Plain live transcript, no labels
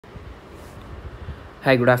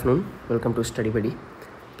Hi, good afternoon. Welcome to Study Buddy.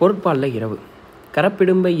 பொருட்பாலில் இரவு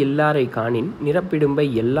கரப்பிடும்பை எல்லாரை காணின் நிரப்பிடும்பை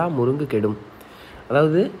எல்லா முருங்கு கெடும்.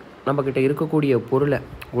 அதாவது நம்மக்கிட்ட இருக்கக்கூடிய பொருளை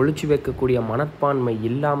ஒழிச்சு வைக்கக்கூடிய மனப்பான்மை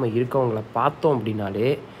இல்லாமல் இருக்கவங்கள பார்த்தோம் அப்படின்னாலே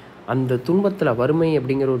அந்த துன்பத்தில், வறுமை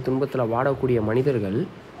அப்படிங்கிற ஒரு துன்பத்தில் வாடக்கூடிய மனிதர்கள்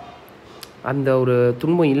அந்த ஒரு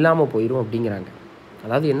துன்பம் இல்லாமல் போயிடும் அப்படிங்கிறாங்க.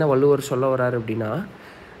 அதாவது என்ன வள்ளுவர் சொல்ல வர்றாரு அப்படின்னா,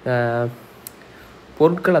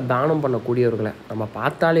 பொருட்களை தானம் பண்ணக்கூடியவர்களை நம்ம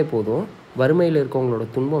பார்த்தாலே போதும், வறுமையில் இருக்கவங்களோட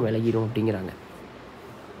துன்பம் விலகிடும் அப்படிங்கிறாங்க.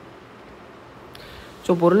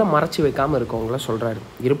 ஸோ பொருளை மறைச்சி வைக்காமல் இருக்கவங்கள சொல்கிறாரு.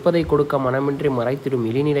 இருப்பதை கொடுக்க மனமின்றி மறைத்திடும்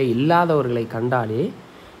இழிநிலை இல்லாதவர்களை கண்டாலே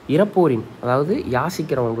இறப்போரின், அதாவது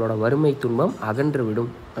யாசிக்கிறவங்களோட வறுமை துன்பம் அகன்று விடும்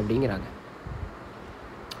அப்படிங்கிறாங்க.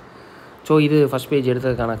 ஸோ இது ஃபஸ்ட் பேஜ்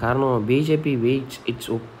எடுத்ததுக்கான காரணம், பிஜேபி வெயிட்ஸ் இட்ஸ்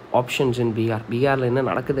ஆப்ஷன்ஸ் இன் பீகார். பீகாரில் என்ன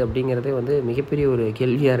நடக்குது அப்படிங்கிறதே மிகப்பெரிய ஒரு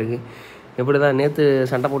கேள்வியாக இருக்குது. எப்படி தான் நேற்று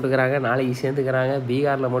சண்டை போட்டுக்கிறாங்க, நாளைக்கு சேர்ந்துக்கிறாங்க,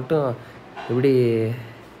 பீகாரில் மட்டும்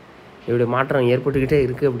இப்படி மாற்றம் ஏற்பட்டுக்கிட்டே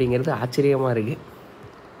இருக்குது அப்படிங்கிறது ஆச்சரியமாக இருக்குது.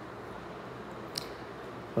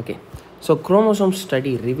 Okay, so chromosome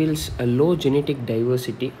study reveals a low genetic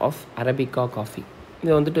diversity of arabica coffee.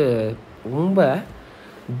 இது ரொம்ப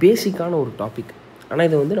பேசிக்கான ஒரு டாபிக். ஆனால்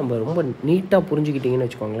இது நம்ம ரொம்ப நீட்டாக புரிஞ்சுக்கிட்டிங்கன்னு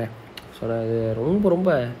வச்சுக்கோங்களேன். ஸோ அது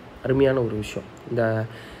ரொம்ப அருமையான ஒரு விஷயம். இந்த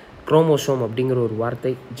குரோமோசோம் அப்படிங்கிற ஒரு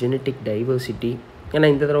வார்த்தை, ஜெனட்டிக் டைவர்சிட்டி. ஏன்னா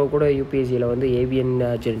இந்த தடவை கூட யூபிஎஸ்சியில் ஏவியன்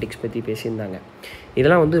ஜெனட்டிக்ஸ் பற்றி பேசியிருந்தாங்க.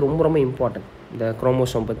 இதெல்லாம் ரொம்ப இம்பார்ட்டன்ட். இந்த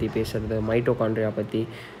குரோமோசோம் பற்றி பேசுகிறது, மைட்டோகாண்ட்ரியா பற்றி.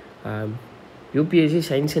 யூபிஎஸ்சி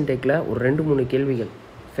சயின்ஸ் அண்ட் டெக்கில் ஒரு 2-3 கேள்விகள்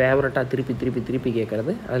ஃபேவரட்டாக திருப்பி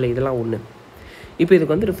கேட்குறது, அதில் இதெல்லாம் ஒன்று. இப்போ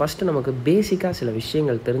இதுக்கு ஃபஸ்ட்டு நமக்கு பேசிக்காக சில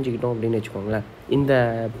விஷயங்கள் தெரிஞ்சுக்கிட்டோம் அப்படின்னு வச்சுக்கோங்களேன், இந்த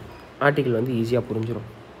ஆர்டிக்கிள் ஈஸியாக புரிஞ்சிடும்.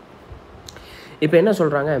 இப்போ என்ன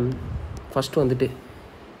சொல்கிறாங்க, ஃபஸ்ட்டு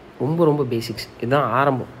ரொம்ப பேசிக்ஸ், இதுதான்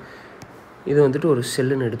ஆரம்பம். இது ஒரு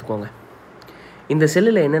செல்லுன்னு எடுத்துக்கோங்க. இந்த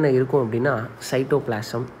செல்லில் என்னென்ன இருக்கும் அப்படின்னா,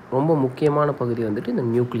 சைட்டோபிளாசம், ரொம்ப முக்கியமான பகுதி இந்த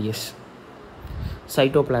நியூக்ளியஸ்.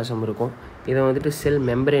 சைட்டோபிளாசம் இருக்கும். இதை செல்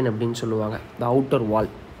மெம்பரேன் அப்படின்னு சொல்லுவாங்க, த அவுட்டர் வால்.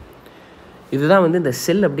 இதுதான் இந்த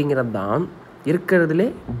செல் அப்படிங்கிறது தான் இருக்கிறதுலே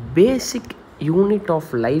பேசிக் யூனிட்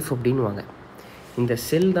ஆஃப் லைஃப் அப்படின்வாங்க. இந்த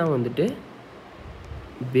செல் தான்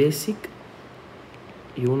பேசிக்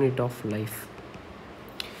யூனிட் ஆஃப் லைஃப்.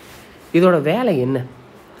 இதோட வேலை என்ன?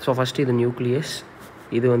 ஸோ ஃபஸ்ட்டு இது நியூக்ளியஸ்,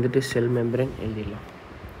 இது செல் மெம்பரேன் எழுதிடலாம்.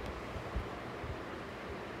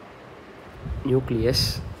 நியூக்ளியஸ்,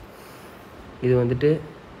 இது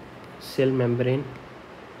செல் மெம்பரேன்.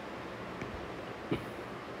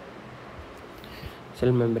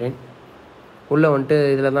 செல் மெம்பரேன் உள்ளே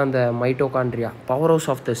இதில் தான் இந்த mitochondria, power house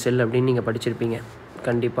of the செல் அப்படின்னு நீங்கள் படிச்சிருப்பீங்க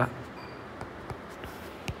கண்டிப்பாக.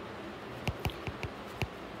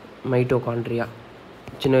 மைட்டோகாண்ட்ரியா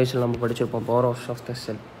சின்ன வயசில் நம்ம படிச்சிருப்போம், power house of the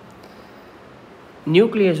sell.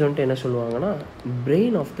 Nucleus என்ன சொல்லுவாங்கன்னா,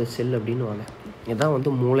 பிரெயின் ஆஃப் த செல் அப்படின்வாங்க.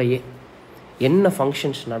 இதுதான் மூளையே. என்ன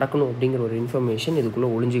ஃபங்க்ஷன்ஸ் நடக்கணும் அப்படிங்கிற ஒரு இன்ஃபர்மேஷன் இதுக்குள்ளே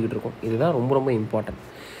ஒளிஞ்சிக்கிட்டு இருக்கும். இதுதான் ரொம்ப இம்பார்ட்டன்ட்.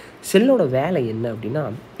 செல்லோட வேலை என்ன அப்படின்னா,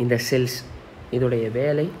 இந்த செல்ஸ் இதோடைய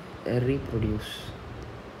வேலை ரீப்ரொடியூஸ்.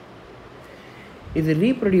 இது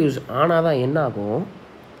ரீப்ரொடியூஸ் ஆனால் தான் என்ன ஆகும்,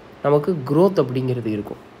 நமக்கு க்ரோத் அப்படிங்கிறது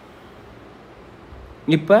இருக்கும்.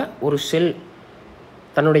 இப்போ ஒரு செல்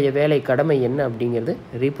தன்னுடைய வேலை, கடமை என்ன அப்படிங்கிறது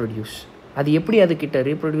ரீப்ரொடியூஸ். அது எப்படி அதுக்கிட்ட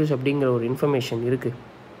ரீப்ரொடியூஸ் அப்படிங்கிற ஒரு இன்ஃபர்மேஷன் இருக்குது,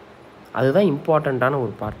 அதுதான் இம்பார்ட்டண்ட்டான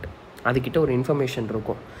ஒரு பார்ட். அதுக்கிட்ட ஒரு இன்ஃபர்மேஷன்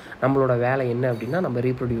இருக்கும். நம்மளோட வேலை என்ன அப்படின்னா, நம்ம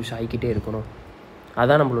ரீப்ரொடியூஸ் ஆகிக்கிட்டே இருக்கணும்,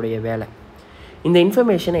 அதுதான் நம்மளுடைய வேலை. இந்த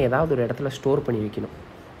இன்ஃபர்மேஷனை ஏதாவது ஒரு இடத்துல ஸ்டோர் பண்ணி வைக்கணும்.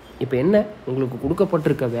 இப்போ என்ன உங்களுக்கு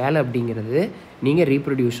கொடுக்கப்பட்டிருக்க வேலை அப்படிங்கிறது, நீங்கள்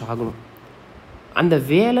ரீப்ரொடியூஸ் ஆகணும். அந்த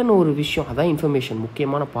வேலைன்னு ஒரு விஷயம், அதான் இன்ஃபர்மேஷன்,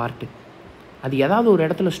 முக்கியமான பார்ட்டு. அது ஏதாவது ஒரு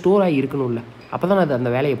இடத்துல ஸ்டோர் ஆகி இருக்கணும்ல, அப்போ தான் அது அந்த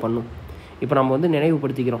வேலையை பண்ணும். இப்போ நம்ம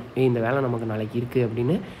நினைவுபடுத்திக்கிறோம், இந்த வேலை நமக்கு நாளைக்கு இருக்குது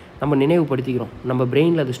அப்படின்னு நம்ம நினைவுபடுத்திக்கிறோம். நம்ம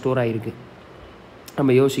பிரெயினில் அது ஸ்டோர் ஆகிருக்கு.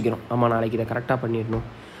 நம்ம யோசிக்கிறோம், ஆமாம் நாளைக்கு இதை கரெக்டாக பண்ணிடணும்.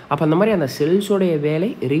 அப்போ அந்த மாதிரி அந்த செல்ஸோடைய வேலை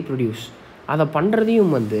ரீப்ரொடியூஸ். அதை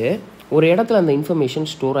பண்ணுறதையும் ஒரு இடத்துல அந்த இன்ஃபர்மேஷன்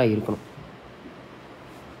ஸ்டோர் ஆகிருக்கணும்.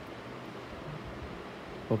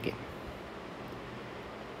 ஓகே,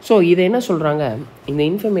 ஸோ இதை என்ன சொல்கிறாங்க, இந்த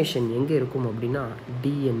இன்ஃபர்மேஷன் எங்கே இருக்கும் அப்படின்னா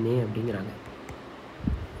டிஎன்ஏ அப்படிங்கிறாங்க.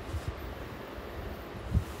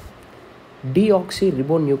 Deoxy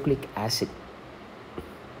ribonucleic acid.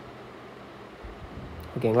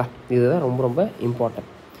 ஓகேங்களா, இதுதான் ரொம்ப இம்பார்ட்டன்ட்.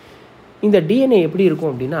 இந்த டிஎன்ஏ எப்படி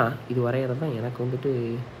இருக்கும் அப்படின்னா, இது வரைகிறது தான் எனக்கு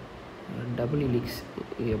டபுள் ஹெலிக்ஸ்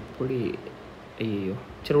எப்படி, ஐயோ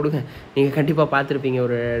சரி விடுங்க, நீங்கள் கண்டிப்பாக பார்த்துருப்பீங்க,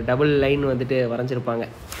 ஒரு டபுள் லைன் வரைஞ்சிருப்பாங்க.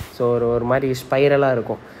 ஸோ ஒரு மாதிரி ஸ்பைரலாக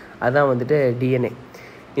இருக்கும், அதுதான் டிஎன்ஏ.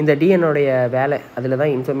 இந்த டிஎன்ஏடைய வேலை, அதில்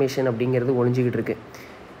தான் இன்ஃபர்மேஷன் அப்படிங்கிறது ஒழிஞ்சிக்கிட்டு இருக்குது.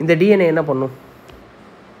 இந்த டிஎன்ஏ என்ன பண்ணும்,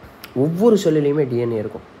 ஒவ்வொரு செல்லுலேயுமே டிஎன்ஏ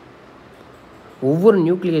இருக்கும், ஒவ்வொரு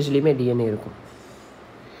நியூக்ளியஸ்லேயுமே டிஎன்ஏ இருக்கும்.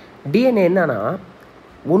 டிஎன்ஏ என்னன்னா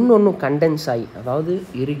ஒன்று கண்டென்ஸ் ஆகி, அதாவது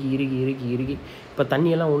இறுகி இறுகி இறுகி இறுகி இப்போ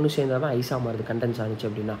தண்ணியெல்லாம் ஒன்று சேர்ந்தால் தான் ஐஸாக மாறுது கண்டென்ஸ் ஆணுச்சு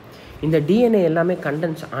அப்படின்னா. இந்த டிஎன்ஏ எல்லாமே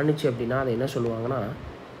கண்டென்ஸ் ஆணுச்சு அப்படின்னா அதை என்ன சொல்லுவாங்கன்னா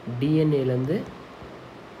டிஎன்ஏலேருந்து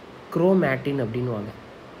குரோமேட்டின் அப்படின்வாங்க.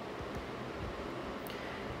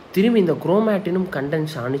 திரும்பி இந்த குரோமேட்டினும்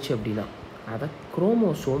கண்டென்ஸ் ஆணுச்சு அப்படின்னா அதை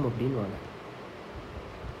குரோமோசோம் அப்படின்வாங்க.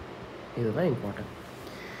 இதுதான் இம்பார்ட்டன்ட்.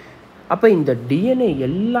 அப்போ இந்த டிஎன்ஏ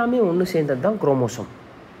எல்லாமே ஒன்று சேர்ந்தது தான் குரோமோசோம்.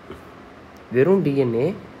 வெறும் டிஎன்ஏ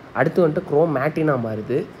அடுத்து வந்துட்டு குரோமேட்டினாக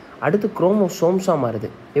மாறுது, அடுத்து குரோமோசோம்ஸாக மாறுது.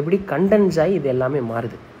 எப்படி கண்டென்ஸ் ஆகி இது எல்லாமே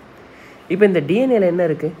மாறுது. இப்போ இந்த டிஎன்ஏல என்ன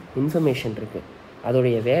இருக்குது? இன்ஃபர்மேஷன் இருக்குது.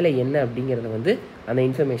 அதோடைய வேலை என்ன அப்படிங்கிறத வந்து அந்த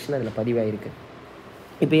இன்ஃபர்மேஷன் அதில் பதிவாயிருக்கு.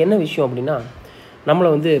 இப்போ என்ன விஷயம் அப்படின்னா, நம்மளை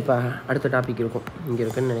வந்து இப்போ அடுத்த டாபிக் இருக்கும், இங்கே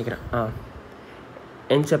இருக்குன்னு நினைக்கிறேன்.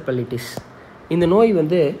 என்செப்பலிட்டிஸ். இந்த நோய்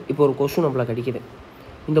வந்து இப்போ ஒரு கொசு நம்மளை கடிக்குது.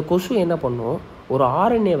 இந்த கொசு என்ன பண்ணும், ஒரு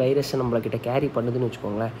ஆர்என்ஏ வைரஸை நம்மளக்கிட்ட கேரி பண்ணுதுன்னு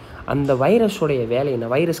வச்சுக்கோங்களேன். அந்த வைரஸோடைய வேலை என்ன?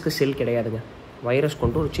 வைரஸ்க்கு செல் கிடையாதுங்க. வைரஸ்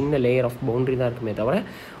கொண்டு ஒரு சின்ன லேயர் ஆஃப் பவுண்ட்ரி தான் இருக்குமே தவிர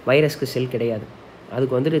வைரஸ்க்கு செல் கிடையாது.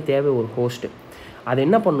 அதுக்கு வந்துட்டு தேவை ஒரு ஹோஸ்ட்டு. அது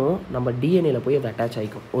என்ன பண்ணும், நம்ம டிஎன்ஏல போய் அது அட்டாச்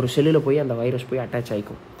ஆகிக்கும். ஒரு செல்லில் போய் அந்த வைரஸ் போய் அட்டாச்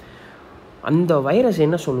ஆகிக்கும். அந்த வைரஸ்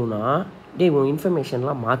என்ன சொல்லுன்னா, உன்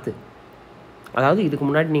இன்ஃபர்மேஷன்லாம் மாற்று. அதாவது இதுக்கு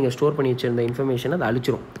முன்னாடி நீங்கள் ஸ்டோர் பண்ணி வச்சுருந்த இன்ஃபர்மேஷனை அதை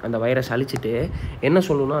அழிச்சிரும். அந்த வைரஸ் அழிச்சிட்டு என்ன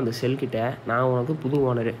சொல்லணும்னா அந்த செல்கிட்ட, நான் உனக்கு புது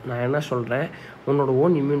ஓனர், நான் என்ன சொல்கிறேன், உன்னோட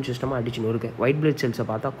ஓன் இம்யூன் சிஸ்டமாக அடிச்சுன்னு இருக்கு, ஒயிட் பிளட் செல்ஸை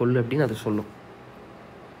பார்த்தா கொல்லு அப்படின்னு அது சொல்லும்.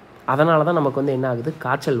 அதனால தான் நமக்கு வந்து என்ன ஆகுது,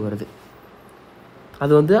 காய்ச்சல் வருது.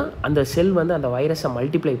 அது வந்து அந்த செல் வந்து அந்த வைரஸை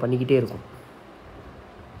மல்டிப்ளை பண்ணிக்கிட்டே இருக்கும்.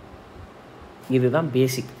 இதுதான்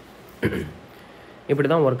பேசிக். இப்படி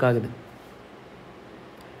தான் ஒர்க் ஆகுது.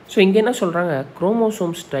 ஸோ இங்கே என்ன சொல்கிறாங்க,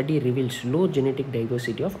 chromosome study reveals low genetic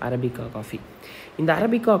diversity of arabica coffee. இந்த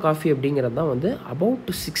அரபிகா காஃபி அப்படிங்கிறது தான் வந்து about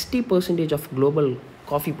 60% of global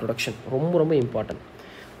coffee production. ரொம்ப ரொம்ப இம்பார்ட்டன்ட்.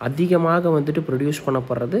 அதிகமாக வந்துட்டு ப்ரொடியூஸ்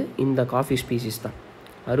பண்ணப்படுறது இந்த காஃபி ஸ்பீசிஸ் தான்.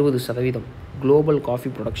 60% குளோபல்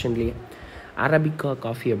காஃபி ப்ரொடக்ஷன்லேயே அரபிகா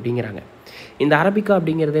காஃபி அப்படிங்கிறாங்க. இந்த அரபிகா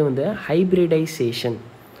அப்படிங்கிறதே வந்து ஹைப்ரிடைசேஷன்,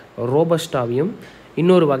 ரோபஸ்டாவையும்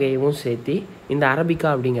இன்னொரு வகையவும் சேர்த்து இந்த அரபிகா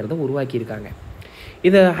அப்படிங்கிறத உருவாக்கியிருக்காங்க.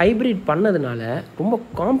 இதை ஹைப்ரிட் பண்ணதுனால ரொம்ப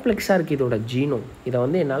காம்ப்ளெக்ஸாக இருக்குது இதோட ஜீனோம். இதை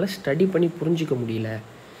வந்து என்னால் ஸ்டடி பண்ணி புரிஞ்சிக்க முடியல.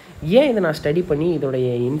 ஏன் இதை நான் ஸ்டடி பண்ணி இதோடைய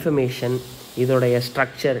இன்ஃபர்மேஷன், இதோடைய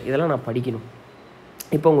ஸ்ட்ரக்சர் இதெல்லாம் நான் படிக்கணும்?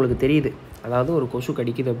 இப்போ உங்களுக்கு தெரியுது, அதாவது ஒரு கொசு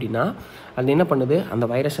கடிக்குது அப்படின்னா அது என்ன பண்ணுது, அந்த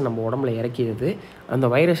வைரஸை நம்ம உடம்புல இறக்கிடுது. அந்த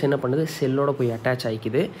வைரஸ் என்ன பண்ணுது, செல்லோடு போய் அட்டாச்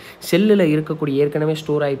ஆகிக்குது. செல்லில் இருக்கக்கூடிய ஏற்கனவே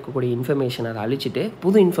ஸ்டோர் ஆகிருக்கக்கூடிய இன்ஃபர்மேஷன் அதை அழிச்சிட்டு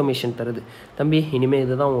புது இன்ஃபர்மேஷன் தருது. தம்பி, இனிமேல்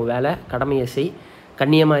இதுதான் உன் வேலை, கடமையை செய்,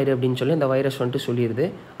 கண்ணியமாயிரு அப்படின்னு சொல்லி இந்த வைரஸ் வந்துட்டு சொல்லிடுது.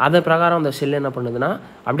 அதை பிரகாரம் அந்த செல் என்ன பண்ணுதுன்னா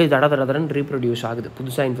அப்படியே தடதரன்னு ரீப்ரொடியூஸ் ஆகுது.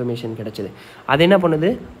 புதுசாக இன்ஃபர்மேஷன் கிடச்சிது. அது என்ன பண்ணுது,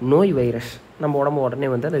 நோய் வைரஸ் நம்ம உடம்பு உடனே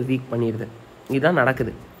வந்து அதை வீக் பண்ணிடுது. இதுதான்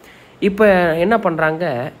நடக்குது. இப்போ என்ன பண்ணுறாங்க,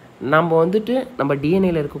 நம்ம வந்துட்டு நம்ம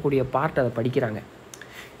டிஎன்ஏல இருக்கக்கூடிய பார்ட் அதை படிக்கிறாங்க.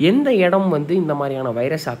 எந்த இடம் வந்து இந்த மாதிரியான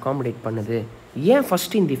வைரஸ் அக்காமடேட் பண்ணுது, ஏன்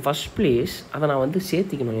ஃபஸ்ட்டு இன் தி ஃபஸ்ட் பிளேஸ் அதை நான் வந்து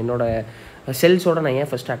சேர்த்திக்கணும், என்னோடய செல்ஸோடு நான்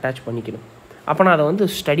ஏன் ஃபஸ்ட்டு அட்டாச் பண்ணிக்கணும். அப்போ நான் அதை வந்து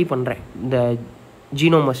ஸ்டடி பண்ணுறேன், இந்த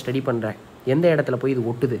ஜீனோமை ஸ்டடி பண்ணுறேன். எந்த இடத்துல போய் இது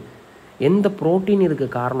ஒட்டுது, எந்த ப்ரோட்டீன் இதுக்கு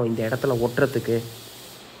காரணம் இந்த இடத்துல ஒட்டுறதுக்கு,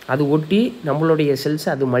 அது ஒட்டி நம்மளுடைய செல்ஸை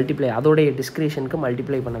அது மல்டிப்ளை, அதோடைய டிஸ்கிரிஷனுக்கு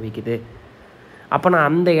மல்டிப்ளை பண்ண வைக்குது. அப்போ நான்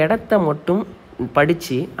அந்த இடத்த மட்டும்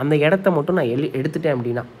படித்து அந்த இடத்த மட்டும் நான் எடுத்துட்டேன்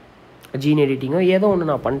அப்படின்னா, ஜீன் எடிட்டிங்கோ ஏதோ ஒன்று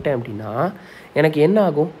நான் பண்ணிட்டேன் அப்படின்னா எனக்கு என்ன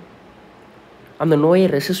ஆகும், அந்த நோயை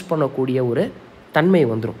ரெசிஸ்ட் பண்ணக்கூடிய ஒரு தன்மை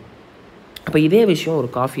வந்துடும். அப்போ இதே விஷயம் ஒரு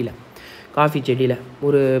காஃபி செடியில்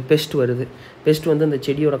ஒரு பெஸ்ட் வருது. பெஸ்ட் வந்து அந்த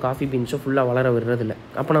செடியோட காஃபி பீன்ஸை ஃபுல்லாக வளர விடுறதில்ல.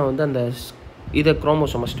 அப்போ நான் வந்து அந்த இதை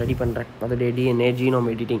குரோமோசோமை ஸ்டடி பண்ணுறேன், அதோடைய டிஎன்ஏ ஜீனோம்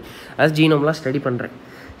எடிட்டிங், அது ஜீனோம்லாம் ஸ்டடி பண்ணுறேன்.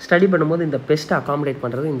 ஸ்டடி பண்ணும்போது இந்த பெஸ்ட்டை அக்காமடேட்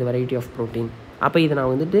பண்ணுறது இந்த வெரைட்டி ஆஃப் ப்ரோட்டீன். அப்போ இதை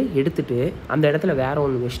நான் வந்துட்டு எடுத்துகிட்டு அந்த இடத்துல வேறு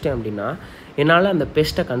ஒன்று வச்சிட்டேன் அப்படின்னா என்னால் அந்த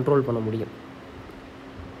பெஸ்ட்டை கண்ட்ரோல் பண்ண முடியும்.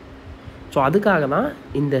 ஸோ அதுக்காக தான்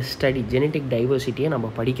இந்த ஸ்டடி ஜெனட்டிக் டைவர்சிட்டியை நம்ம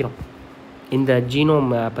படிக்கிறோம். இந்த ஜீனோம்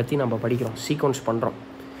பற்றி நம்ம படிக்கிறோம், சீக்வன்ஸ் பண்ணுறோம்,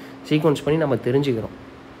 சீக்வன்ஸ் பண்ணி நம்ம தெரிஞ்சுக்கிறோம்.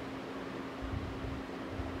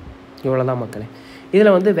 இவ்வளோ தான் மக்களே.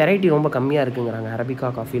 இதில் வந்து வெரைட்டி ரொம்ப கம்மியாக இருக்குங்கிறாங்க. அரபிகா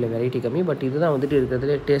காஃபியில் வெரைட்டி கம்மி, பட் இதுதான் வந்துட்டு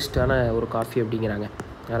இருக்கிறதுலே டேஸ்ட்டான ஒரு காஃபி அப்படிங்கிறாங்க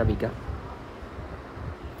அரபிகா.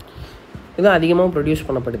 இதுதான் அதிகமாக ப்ரொடியூஸ்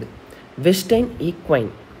பண்ணப்படுது. Western equine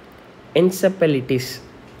என்செப்பலிட்டிஸ்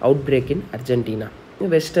out break in Argentina.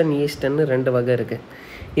 Western ஈஸ்டர்னு 2 வகை இருக்குது.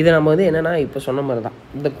 இதை நம்ம வந்து என்னென்னா இப்போ சொன்ன மாதிரி தான்,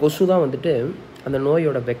 இந்த கொசு தான் வந்துட்டு அந்த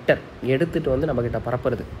நோயோட வெக்டர் எடுத்துகிட்டு வந்து நம்மக்கிட்ட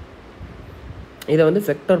பரப்புறது. இதை வந்து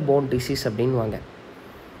வெக்டர் போர்ன் டிசீஸ் அப்படின்வாங்க.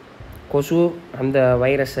 கொசு அந்த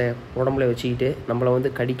வைரஸை உடம்புல வச்சுக்கிட்டு நம்மளை வந்து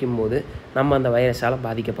கடிக்கும்போது நம்ம அந்த வைரஸால்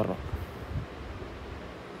பாதிக்கப்படுறோம்.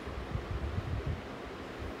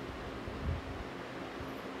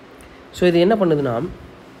 ஸோ இது என்ன பண்ணுதுன்னா,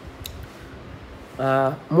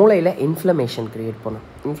 மூளையில் இன்ஃப்ளமேஷன் க்ரியேட் பண்ணும்.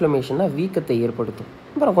 இன்ஃப்ளமேஷன்னா வீக்கத்தை ஏற்படுத்தும்.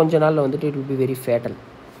 அப்புறம் கொஞ்ச நாளில் வந்துட்டு it will be very fatal,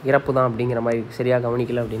 இறப்பு தான் அப்படிங்கிற மாதிரி சரியாக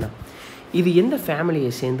கவனிக்கல அப்படின்னா. இது எந்த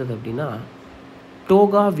ஃபேமிலியை சேர்ந்தது அப்படின்னா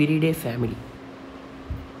டோகா விரிடே ஃபேமிலி.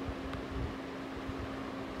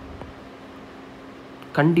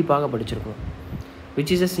 கண்டிப்பாக படிச்சிருக்கோம்.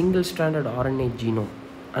 Which is a single stranded RNA genome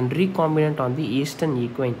and recombinant on the eastern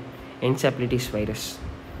equine encephalitis virus.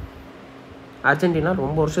 Argentina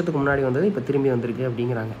ரொம்ப வருஷத்துக்கு முன்னாடி வந்தது, இப்போ திரும்பி வந்திருக்கு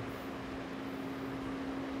அப்படிங்கிறாங்க.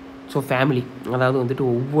 ஸோ ஃபேமிலி அதாவது வந்துட்டு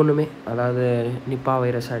ஒவ்வொன்றுமே, அதாவது நிப்பா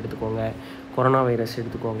வைரஸாக எடுத்துக்கோங்க, கொரோனா வைரஸ்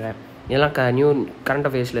எடுத்துக்கோங்க, இதெல்லாம் நியூ கரண்ட்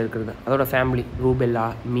அஃபேர்ஸில் இருக்கிறது. அதோட family rubella,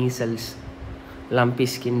 measles, lumpy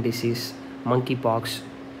skin disease, மங்கி பாக்ஸ்,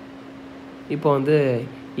 இப்போ வந்து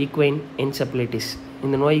ஈக்வைன் என்செஃபலைட்டிஸ்,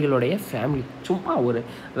 இந்த நோய்களுடைய ஃபேமிலி. சும்மா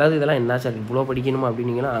அதாவது இதெல்லாம் என்ன சார் இவ்வளோ படிக்கணுமா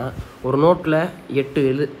அப்படின்னீங்கன்னா, ஒரு நோட்டில் 8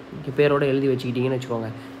 பேரோடு எழுதி வச்சுக்கிட்டிங்கன்னு வச்சுக்கோங்க,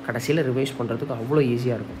 கடைசியில் ரிவைஸ் பண்ணுறதுக்கு அவ்வளோ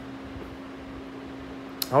ஈஸியாக இருக்கும்.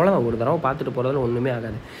 அவ்வளோதான், ஒரு தடவை பார்த்துட்டு போகிறதுல ஒன்றுமே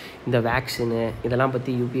ஆகாது. இந்த வேக்சினு இதெல்லாம்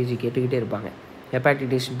பற்றி UPSC கேட்டுக்கிட்டே இருப்பாங்க.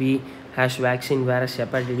 Hepatitis B hash vaccine various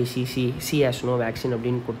hepatitis C hash no vaccine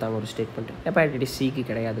அப்படின்னு கொடுத்தாங்க ஒரு ஸ்டேட்மெண்ட். ஹெப்பாட்டிட்டிஸ் சிக்கு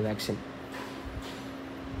கிடையாது வேக்சின்.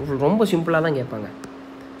 ரொம்ப சிம்பிளாக தான் கேட்பாங்க.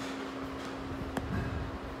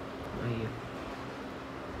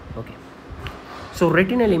 Okay, so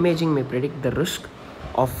retinal imaging May predict the risk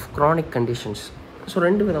of chronic conditions. So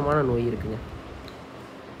 2 விதமான நோய் இருக்குங்க.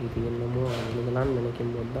 இது என்னமோ எழுதலான்னு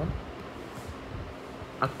நினைக்கும் போது தான்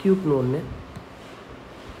அக்யூட்னு ஒன்று,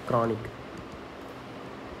 க்ரானிக்.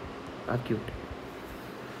 அக்யூட்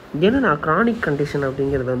ஏன்னா க்ரானிக் கண்டிஷன்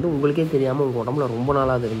அப்படிங்கிறது வந்து உங்களுக்கே தெரியாமல் உங்கள் உடம்புல ரொம்ப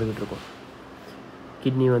நாளாக அது இருந்துக்கிட்டு இருக்கும்.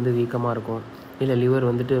 கிட்னி வந்து வீக்கமாக இருக்கும், இல்லை லிவர்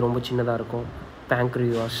வந்துட்டு ரொம்ப சின்னதாக இருக்கும்,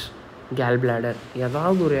 பேங்க்ரியாஸ், கேல் பிளாடர்,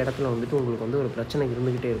 ஏதாவது ஒரு இடத்துல வந்துட்டு உங்களுக்கு வந்து ஒரு பிரச்சனை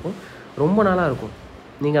இருந்துக்கிட்டே இருக்கும், ரொம்ப நாளாக இருக்கும்.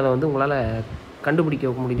 நீங்கள் அதை வந்து உங்களால் கண்டுபிடிக்க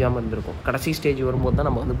முடியாமல் இருந்திருக்கும். கடைசி ஸ்டேஜ் வரும்போது தான்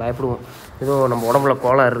நம்ம வந்து பயப்படுவோம், ஏதோ நம்ம உடம்புல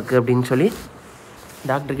கோளாறு இருக்குது அப்படின்னு சொல்லி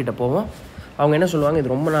டாக்டர்கிட்ட போவோம். அவங்க என்ன சொல்லுவாங்க,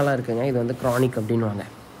 இது ரொம்ப நாளாக இருக்குங்க, இது வந்து க்ரானிக் அப்படின்வாங்க.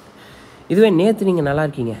 இதுவே நேற்று நீங்கள் நல்லா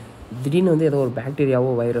இருக்கீங்க, திடீர்னு வந்து ஏதோ ஒரு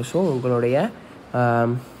பாக்டீரியாவோ வைரஸோ உங்களுடைய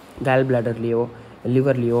கேல் பிளாடர்லேயோ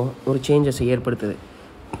லிவர்லேயோ ஒரு சேஞ்சஸை ஏற்படுத்துது.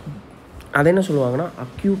 அதை என்ன சொல்லுவாங்கன்னா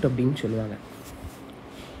அக்யூட் அப்படின்னு சொல்லுவாங்க.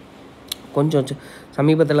 கொஞ்சம்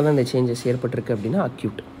சமீபத்தில் தான் இந்த சேஞ்சஸ் ஏற்பட்டிருக்கு அப்படின்னா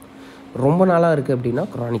அக்யூட். ரொம்ப நாளாக இருக்குது அப்படின்னா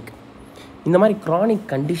க்ரானிக். இந்த மாதிரி க்ரானிக்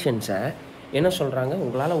கண்டிஷன்ஸை என்ன சொல்கிறாங்க,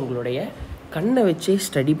 உங்களால் உங்களுடைய கண்ணை வச்சே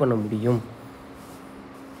ஸ்டடி பண்ண முடியும்.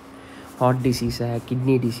 ஹார்ட் டிசீஸை,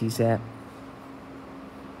 கிட்னி டிசீஸை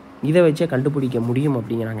இதை வச்சே கண்டுபிடிக்க முடியும்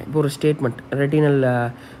அப்படிங்கிறாங்க. இப்போ ஒரு ஸ்டேட்மெண்ட், ரெட்டினல்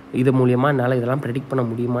இது மூலியமாக என்னால் இதெல்லாம் ப்ரெடிக்ட் பண்ண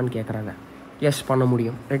முடியுமான்னு கேட்குறாங்க. எஸ், பண்ண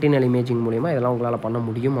முடியும். ரெட்டினல் இமேஜிங் மூலிமா இதெல்லாம் உங்களால் பண்ண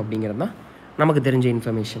முடியும் அப்படிங்கிறது தான் நமக்கு தெரிஞ்ச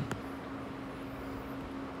இன்ஃபர்மேஷன்.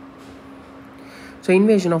 ஸோ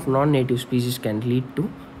இன்வேஷன் ஆஃப் நான் native species can lead to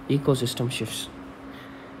ecosystem shifts.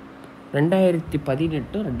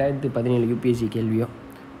 2018-2017 UPSC கேள்வியோ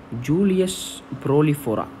Julius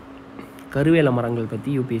ப்ரோலிஃபோரா கருவேல மரங்கள் பற்றி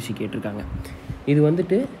UPSC கேட்டிருக்காங்க. இது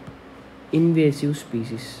வந்துட்டு இன்வேசிவ்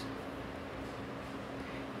ஸ்பீசிஸ்.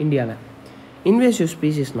 இந்தியாவில் இன்வேசிவ்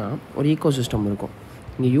ஸ்பீசிஸ்னால் ஒரு ஈகோசிஸ்டம் இருக்கும்.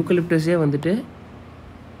 இங்கே யூக்கலிப்டஸே வந்துட்டு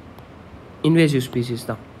இன்வேசிவ் ஸ்பீசிஸ்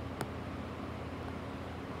தான்.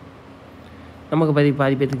 நமக்கு பாதி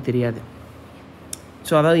பேருக்கு தெரியாது.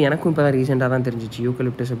 ஸோ அதாவது எனக்கும் இப்போ தான் ரீசெண்டாக தான் தெரிஞ்சிச்சு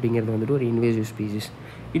யூக்கலிப்டஸ் அப்படிங்கிறது வந்துட்டு ஒரு இன்வேசிவ் ஸ்பீசிஸ்.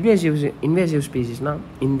 இன்வேசிவ் ஸ்பீசிஸ்னால்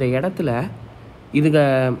இந்த இடத்துல இதுக்கு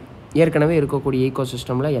ஏற்கனவே இருக்கக்கூடிய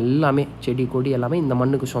ஈகோசிஸ்டமில் எல்லாமே செடி கொடி எல்லாமே இந்த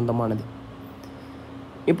மண்ணுக்கு சொந்தமானது.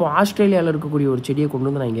 இப்போ ஆஸ்திரேலியாவில் இருக்கக்கூடிய ஒரு செடியை கொண்டு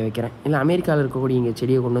வந்து நான் இங்கே வைக்கிறேன், இல்லை அமெரிக்காவில் இருக்கக்கூடிய இங்கே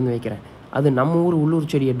செடியை கொண்டு வந்து வைக்கிறேன், அது நம்ம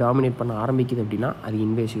உள்ளூர் செடியை டாமினேட் பண்ண ஆரம்பிக்குது அப்படின்னா அது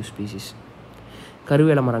இன்வேசிவ் ஸ்பீசிஸ்.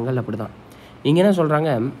 கருவேல மரங்கள் அப்படி தான். இங்கே என்ன சொல்கிறாங்க,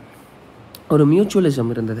 ஒரு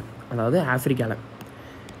மியூச்சுவலிசம் இருந்தது, அதாவது ஆஃப்ரிக்காவில்.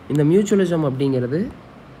 இந்த மியூச்சுவலிசம் அப்படிங்கிறது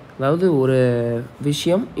அதாவது ஒரு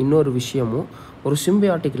விஷயம் இன்னொரு விஷயமும் ஒரு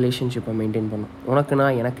சிம்பியாட்டிக் ரிலேஷன்ஷிப்பை மெயின்டைன் பண்ணும், உனக்கு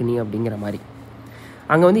நான் எனக்கு நீ அப்படிங்கிற மாதிரி.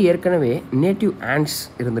 அங்கே வந்து ஏற்கனவே நேட்டிவ் ஆண்ட்ஸ்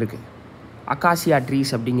இருந்திருக்கு, அகாசியா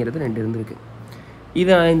ட்ரீஸ் அப்படிங்கிறது 2 இருந்திருக்கு.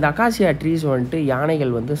 இந்த அகாசியா ட்ரீஸ் வந்துட்டு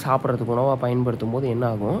யானைகள் வந்து சாப்பிட்றதுக்கு உணவாக பயன்படுத்தும் போது என்ன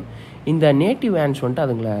ஆகும், இந்த நேட்டிவ் ஆண்ட்ஸ் வந்துட்டு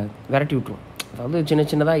அதுங்களை விரட்டி விட்டுரும். அதாவது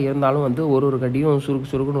சின்னதாக இருந்தாலும் வந்து ஒரு கடியும்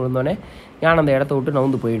சுருக்குன்னு இருந்தோடனே யானை அந்த இடத்த விட்டு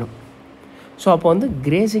நவுந்து போயிடும். ஸோ அப்போ வந்து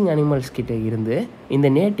கிரேசிங் அனிமல்ஸ் கிட்டே இருந்து இந்த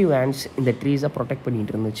நேட்டிவ் ஆண்ட்ஸ் இந்த ட்ரீஸை ப்ரொடெக்ட்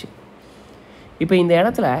பண்ணிகிட்டு இருந்துச்சு. இப்போ இந்த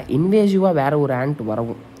இடத்துல இன்வேசிவாக வேறு ஒரு ஆண்ட்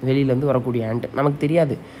வரவும், வெளியிலேருந்து வரக்கூடிய ஆண்ட் நமக்கு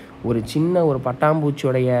தெரியாது. ஒரு சின்ன ஒரு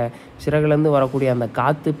பட்டாம்பூச்சியோடைய சிறகுலேருந்து வரக்கூடிய அந்த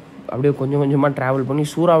காற்று அப்படியே கொஞ்சம் கொஞ்சமாக ட்ராவல் பண்ணி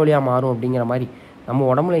சூறாவளியாக மாறும் அப்படிங்கிற மாதிரி நம்ம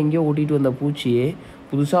உடம்புல எங்கேயோ ஓட்டிகிட்டு வந்த பூச்சியே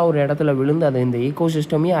புதுசாக ஒரு இடத்துல விழுந்து அதை இந்த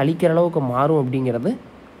ஈகோசிஸ்டமே அழிக்கிற அளவுக்கு மாறும் அப்படிங்கிறது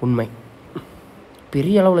உண்மை.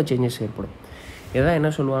 பெரிய அளவில் சேஞ்சஸ் ஏற்படும். இதான் என்ன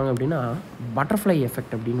சொல்லுவாங்க அப்படின்னா பட்டர்ஃப்ளை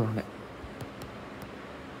எஃபெக்ட் அப்படின்வாங்க.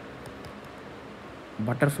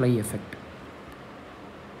 Butterfly effect.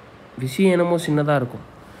 விஷயம் என்னமோ சின்னதாக இருக்கும்,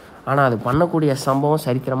 ஆனால் அது பண்ணக்கூடிய சம்பவம்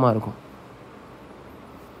சரித்திரமாக இருக்கும்.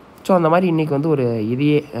 ஸோ அந்த மாதிரி இன்றைக்கி வந்து ஒரு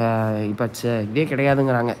இதையே இப்போ இதே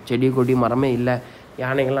கிடையாதுங்கிறாங்க. செடி கொடி மரமே இல்லை,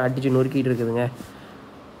 யானைகள்லாம் அடித்து நொறுக்கிட்டு இருக்குதுங்க.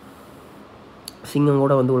 சிங்கம்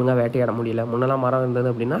கூட வந்து ஒழுங்காக வேட்டையாட முடியல. முன்னெல்லாம் மரம் இருந்தது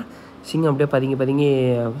அப்படின்னா சிங்கம் அப்படியே பதுங்கி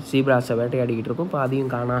சீப்ராஸை வேட்டையாடிக்கிட்டு இருக்கும். இப்போ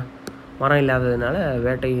அதையும் காணா, மரம் இல்லாததுனால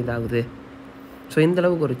வேட்டை இதாகுது. ஸோ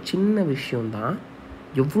இந்தளவுக்கு ஒரு சின்ன விஷயந்தான்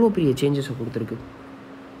எவ்வளோ பெரிய சேஞ்சஸை கொடுத்துருக்கு.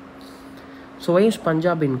 ஸோ வைஸ்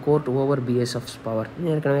பஞ்சாப் இன் கோர்ட் ஓவர் பிஎஸ்எஃப்ஸ் பவர்,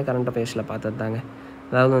 ஏற்கனவே கரண்ட் அஃபேர்ஸில் பார்த்தது தாங்க.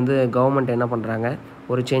 அதாவது வந்து கவர்மெண்ட் என்ன பண்ணுறாங்க,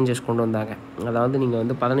 ஒரு சேஞ்சஸ் கொண்டு வந்தாங்க. அதாவது நீங்கள்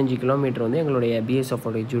வந்து 15 கிலோமீட்டர் வந்து எங்களுடைய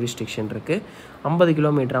பிஎஸ்எஃபோடைய ஜூரிஸ்டிக்ஷன் இருக்குது, 50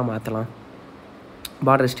 கிலோமீட்டராக மாற்றலாம்.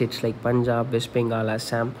 Border states like Punjab, west Bengal,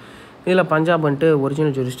 Assam. இதில் பஞ்சாப் வந்துட்டு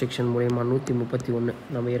ஒரிஜினல் ஜூரிஸ்டிக்ஷன் மூலியமாக 131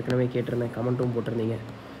 நம்ம ஏற்கனவே கேட்டிருந்தேன், கமெண்ட்டும் போட்டிருந்தீங்க.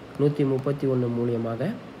 131 மூலியமாக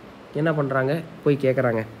என்ன பண்ணுறாங்க, போய்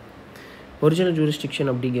கேட்குறாங்க. ஒரிஜினல்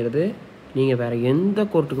ஜூரிஸ்டிக்ஷன் அப்படிங்கிறது நீங்கள் வேறு எந்த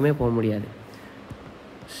கோர்ட்டுக்குமே போக முடியாது.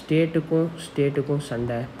 ஸ்டேட்டுக்கும்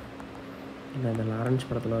சண்டை, இந்த லாரன்ஸ்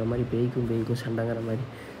படத்தில் வர மாதிரி பேய்க்கும் சண்டைங்கிற மாதிரி.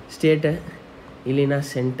 ஸ்டேட்டு இல்லைன்னா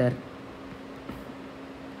சென்டர்,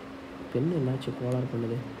 பெண்ணு என்னாச்சு கோளாறு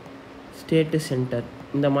பண்ணுது, ஸ்டேட்டு சென்டர்,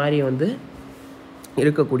 இந்த மாதிரி வந்து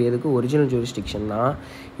இருக்கக்கூடியதுக்கு ஒரிஜினல் ஜூரிஸ்டிக்ஷன்னா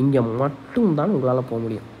இங்கே மட்டும்தான் உங்களால் போக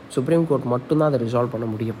முடியும். சுப்ரீம் கோர்ட் மட்டும்தான் அதை ரிசால்வ் பண்ண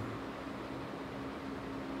முடியும்.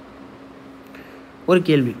 ஒரு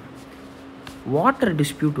கேள்வி, வாட்டர்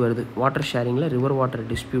டிஸ்பியூட் வருது, வாட்டர் ஷேரிங்கில் ரிவர் வாட்டர்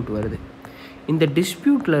டிஸ்பியூட் வருது. இந்த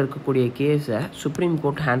டிஸ்பியூட்டில் இருக்கக்கூடிய கேஸை சுப்ரீம்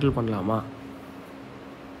கோர்ட் ஹேண்டில் பண்ணலாமா?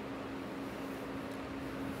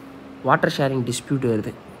 வாட்டர் ஷேரிங் டிஸ்பியூட்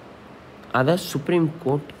வருது, அதை சுப்ரீம்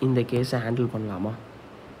கோர்ட் இந்த கேஸை ஹேண்டில் பண்ணலாமா?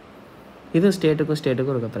 இது ஸ்டேட்டுக்கும்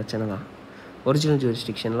இருக்க பிரச்சனை தான். ஒரிஜினல்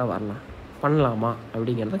ஜூரிஸ்டிக்ஷனில் வரலாம், பண்ணலாமா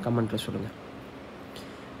அப்படிங்கிறத கமெண்ட்டில் சொல்லுங்கள்.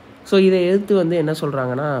 ஸோ இதை எதிர்த்து வந்து என்ன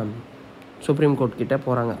சொல்கிறாங்கன்னா, சுப்ரீம் கோர்ட் கிட்டே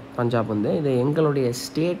போகிறாங்க பஞ்சாப் வந்து, இது எங்களுடைய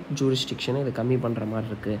ஸ்டேட் ஜூரிஸ்டிக்ஷனை இதை கம்மி பண்ணுற மாதிரி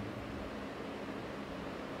இருக்குது.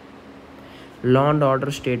 Law and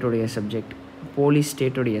order ஸ்டேட்டுடைய subject, police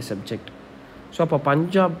ஸ்டேட்டுடைய subject. So அப்போ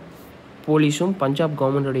பஞ்சாப் போலீஸும் பஞ்சாப்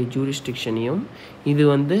கவர்மெண்ட்டுடைய ஜூரிஸ்டிக்ஷனையும் இது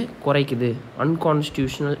வந்து குறைக்குது,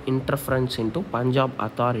 unconstitutional interference into Punjab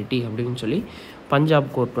authority அப்படின்னு சொல்லி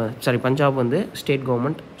பஞ்சாப் வந்து ஸ்டேட்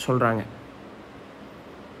கவர்மெண்ட் சொல்கிறாங்க.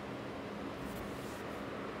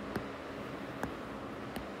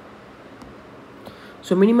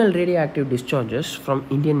 So minimal radio active discharges from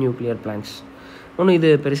Indian nuclear plants. ஒன்றும் இது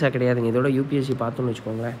பெருசாக கிடையாதுங்க. இதோட UPSC பார்த்தோன்னு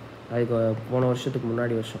வச்சுக்கோங்களேன், அதுக்கு போன வருஷத்துக்கு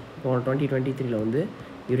முன்னாடி வருஷம் 2023 வந்து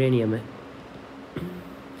யுரேனியமு,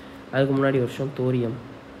 அதுக்கு முன்னாடி வருஷம் தோரியம்,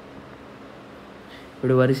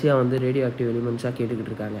 இப்படி வரிசையாக வந்து ரேடியோ ஆக்டிவ் எலிமெண்ட்ஸாக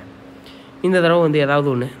கேட்டுக்கிட்டு இருக்காங்க. இந்த தடவை வந்து ஏதாவது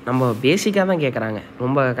ஒன்று நம்ம பேசிக்காக தான் கேட்குறாங்க,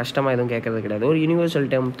 ரொம்ப கஷ்டமாக எதுவும் கேட்குறது கிடையாது. ஒரு யூனிவர்சல்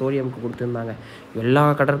டேர்ம் தோரியமுக்கு கொடுத்துருந்தாங்க, எல்லா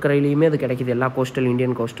கடற்கரையிலையுமே அது கிடைக்கிது, எல்லா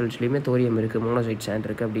இந்தியன் கோஸ்டல்ஸ்லேயுமே தோரியம் இருக்குது, மோனோசைட் சாண்ட்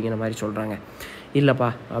இருக்குது அப்படிங்கிற மாதிரி சொல்கிறாங்க. இல்லைப்பா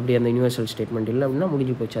அப்படி அந்த யூனிவர்சல் ஸ்டேட்மெண்ட் இல்லை அப்படின்னா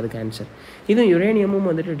முடிஞ்சு போச்சு, அதுக்கு ஆன்சர். இதுவும் யுரேனியமும்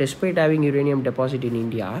வந்துட்டு despite having uranium deposit in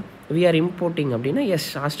India we are importing அப்படின்னா எஸ்,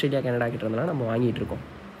 ஆஸ்திரேலியா கனடா கிட்ட இருந்தாலும் நம்ம வாங்கிட்டு இருக்கோம்.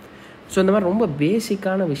 ஸோ இந்த மாதிரி ரொம்ப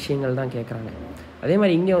பேசிக்கான விஷயங்கள் தான் கேட்குறாங்க. அதே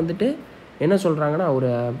மாதிரி இங்கே வந்துட்டு என்ன சொல்கிறாங்கன்னா, ஒரு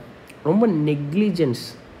ரொம்ப நெக்லிஜென்ஸ்,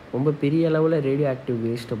 ரொம்ப பெரிய அளவில் ரேடியோ ஆக்டிவ்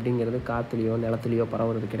வேஸ்ட் அப்படிங்கிறது காற்றுலையோ நிலத்துலையோ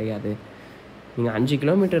பரவுறது கிடையாது. நீங்கள் 5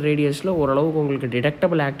 கிலோமீட்டர் ரேடியஸில் ஓரளவுக்கு உங்களுக்கு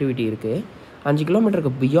டிடெக்டபிள் ஆக்டிவிட்டி இருக்குது. 5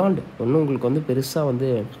 கிலோமீட்டருக்கு பியாண்ட் ஒன்றும் உங்களுக்கு வந்து பெருசாக வந்து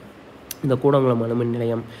இந்த கூடங்குளம் அணுமின்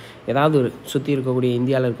நிலையம், ஏதாவது ஒரு சுற்றி இருக்கக்கூடிய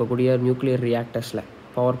இந்தியாவில் இருக்கக்கூடிய நியூக்ளியர் ரியாக்டர்ஸில்,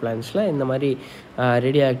 பவர் பிளான்ஸில் இந்த மாதிரி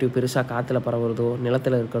ரேடியோ ஆக்டிவ் பெருசாக காற்றுல பரவுறதோ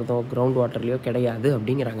நிலத்தில் இருக்கிறதோ கிரவுண்ட் வாட்டர்லேயோ கிடையாது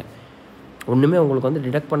அப்படிங்கிறாங்க. ஒன்றுமே உங்களுக்கு வந்து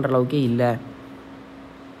டிடெக்ட் பண்ணுற அளவுக்கே இல்லை.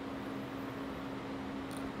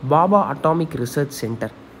 பாபா அட்டாமிக் ரிசர்ச்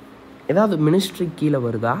சென்டர் ஏதாவது மினிஸ்ட்ரி கீழே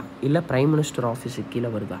வருதா, இல்லை பிரைம் மினிஸ்டர் ஆஃபீஸுக்கு கீழே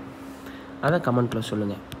வருதா, அதை கமெண்ட்டில்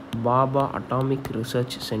சொல்லுங்கள். Baba atomic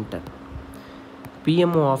research centre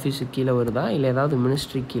PMO ஆஃபீஸுக்கு கீழே வருதா, இல்லை ஏதாவது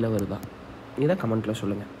மினிஸ்ட்ரி கீழே வருதா, இதை கமெண்ட்டில்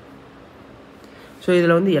சொல்லுங்கள். ஸோ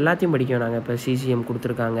இதில் வந்து எல்லாத்தையும் படிக்க வேணாங்க. இப்போ CCM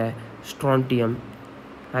கொடுத்துருக்காங்க, ஸ்ட்ரான்டியம்,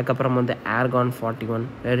 அதுக்கப்புறம் வந்து ஆர்கான் 41,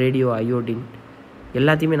 ரேடியோ அயோடின்,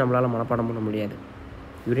 எல்லாத்தையுமே நம்மளால் மனப்பாடம் பண்ண முடியாது.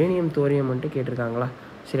 யுரேனியம் தோரியம் வந்துட்டு கேட்டிருக்காங்களா,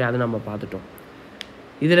 சரி அது நம்ம பார்த்துட்டோம்.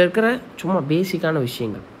 இதில் இருக்கிற சும்மா பேசிக்கான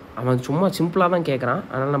விஷயங்கள் அவன் சும்மா சிம்பிளாக தான் கேட்குறான்,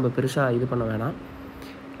 அதனால் நம்ம பெருசாக இது பண்ண வேணாம்,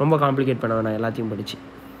 ரொம்ப காம்ப்ளிகேட் பண்ண வேணாம் எல்லாத்தையும் படித்து.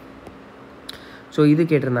 ஸோ இது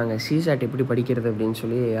கேட்டிருந்தாங்க, சிசாட் எப்படி படிக்கிறது அப்படின்னு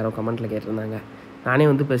சொல்லி யாரோ கமெண்ட்டில் கேட்டிருந்தாங்க. நானே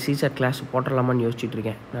வந்து இப்போ சிசாட் கிளாஸ் போட்டுடலாமான்னு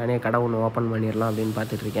யோசிச்சுட்ருக்கேன். நானே கடை ஒன்று ஓப்பன் பண்ணிடலாம் அப்படின்னு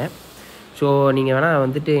பார்த்துட்ருக்கேன். ஸோ நீங்கள் வேணால்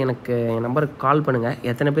வந்துட்டு எனக்கு என் நம்பருக்கு கால் பண்ணுங்கள்,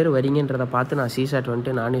 எத்தனை பேர் வரீங்கன்றதை பார்த்து நான் சிசாட்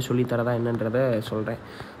வந்துட்டு நானே சொல்லித்தரதா என்னன்றதை சொல்கிறேன்.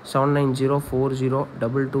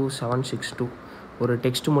 7904022762 ஒரு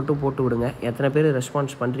டெக்ஸ்ட் மட்டும் போட்டு விடுங்க. எத்தனை பேர்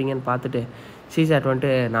ரெஸ்பான்ஸ் பண்ணுறீங்கன்னு பார்த்துட்டு சிசாட்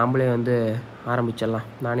வந்துட்டு நாம்ளே வந்து ஆரம்பிச்சிடலாம்.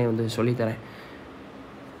 நானே வந்து சொல்லித்தரேன்.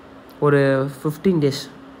 ஒரு 15 டேஸ்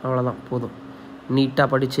அவ்வளோதான் போதும். நீட்டாக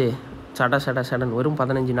படித்து சடன் வெறும்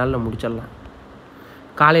 15 நாளில் முடிச்சிடலாம்.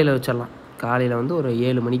 காலையில் வச்சிடலாம். காலையில் வந்து ஒரு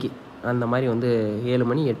 7 மணிக்கு அந்த மாதிரி வந்து 7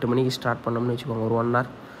 மணி 8 மணிக்கு ஸ்டார்ட் பண்ணோம்னு வச்சுக்கோங்க. ஒரு 1 hour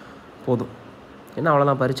போதும். ஏன்னா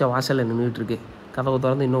அவ்வளோதான், பரீட்சை வாசலில் நின்றுட்டுருக்கு. கதவை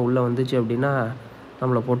திறந்து இன்னும் உள்ளே வந்துச்சு அப்படின்னா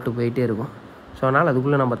நம்மளை போட்டு போயிட்டே இருக்கும். ஸோ அதனால்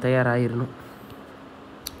அதுக்குள்ளே நம்ம தயாராகிடணும்.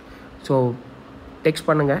 ஸோ டெக்ஸ்ட்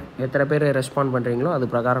பண்ணுங்கள். எத்தனை பேர் ரெஸ்பாண்ட் பண்ணுறீங்களோ அது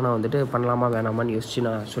பிரகாரம் நான் வந்துட்டு பண்ணலாமா வேணாமான்னு யோசித்து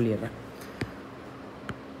நான் சொல்லிடுறேன்.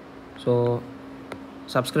 ஸோ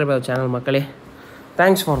சப்ஸ்கிரைப் அவர் சேனல் மக்களே.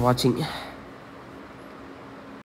 தேங்க்ஸ் ஃபார் வாட்சிங்.